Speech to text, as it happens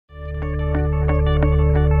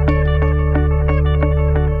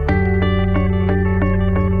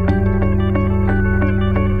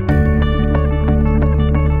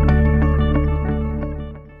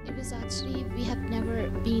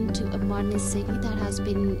city that has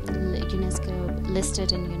been UNESCO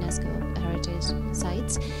listed in UNESCO Heritage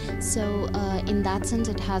Sites. So in that sense,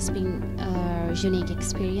 it has been a unique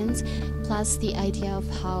experience. Plus the idea of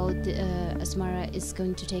how the, Asmara is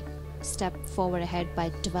going to take step forward ahead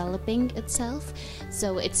by developing itself.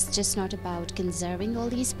 So it's just not about conserving all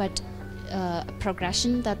these, but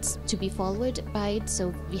progression that's to be followed by it.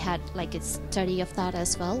 So we had like a study of that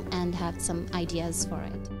as well and have some ideas for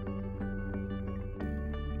it.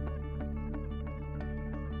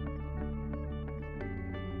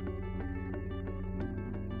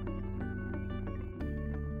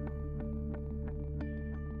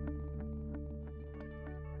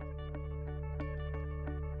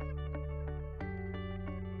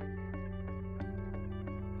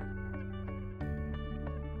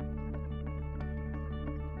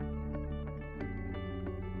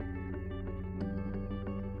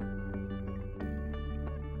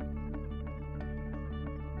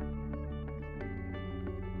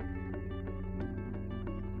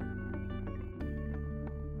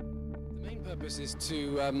 The purpose is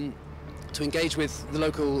to engage with the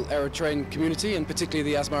local Eritrean community and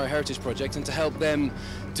particularly the Asmara Heritage Project, and to help them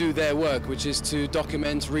do their work, which is to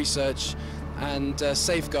document, research and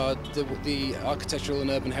safeguard the architectural and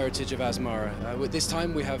urban heritage of Asmara. At this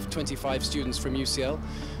time we have 25 students from UCL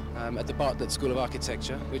at the Bartlett School of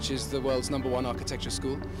Architecture, which is the world's #1 architecture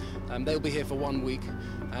school. They'll be here for 1 week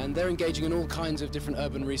and they're engaging in all kinds of different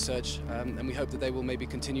urban research, and we hope that they will maybe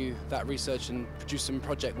continue that research and produce some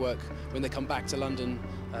project work when they come back to London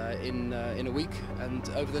in a week. And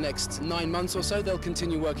over the next 9 months or so they'll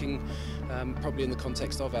continue working probably in the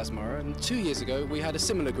context of Asmara. And 2 years ago we had a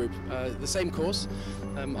similar group, the same course.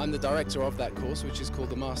 I'm the director of that course, which is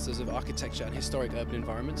called the Masters of Architecture and Historic Urban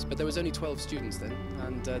Environments, but there was only 12 students then,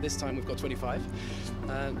 and this time we've got 25.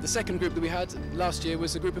 The second group that we had last year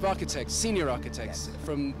was a group of architects, senior architects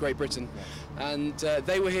from Great Britain, and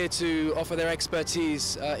they were here to offer their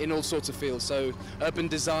expertise in all sorts of fields, so urban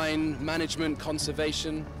design, management,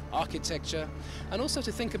 conservation, architecture, and also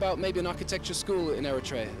to think about maybe an architecture school in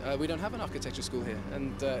Eritrea. We don't have an architecture school here,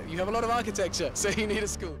 and you have a lot of architecture, so you need a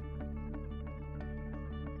school.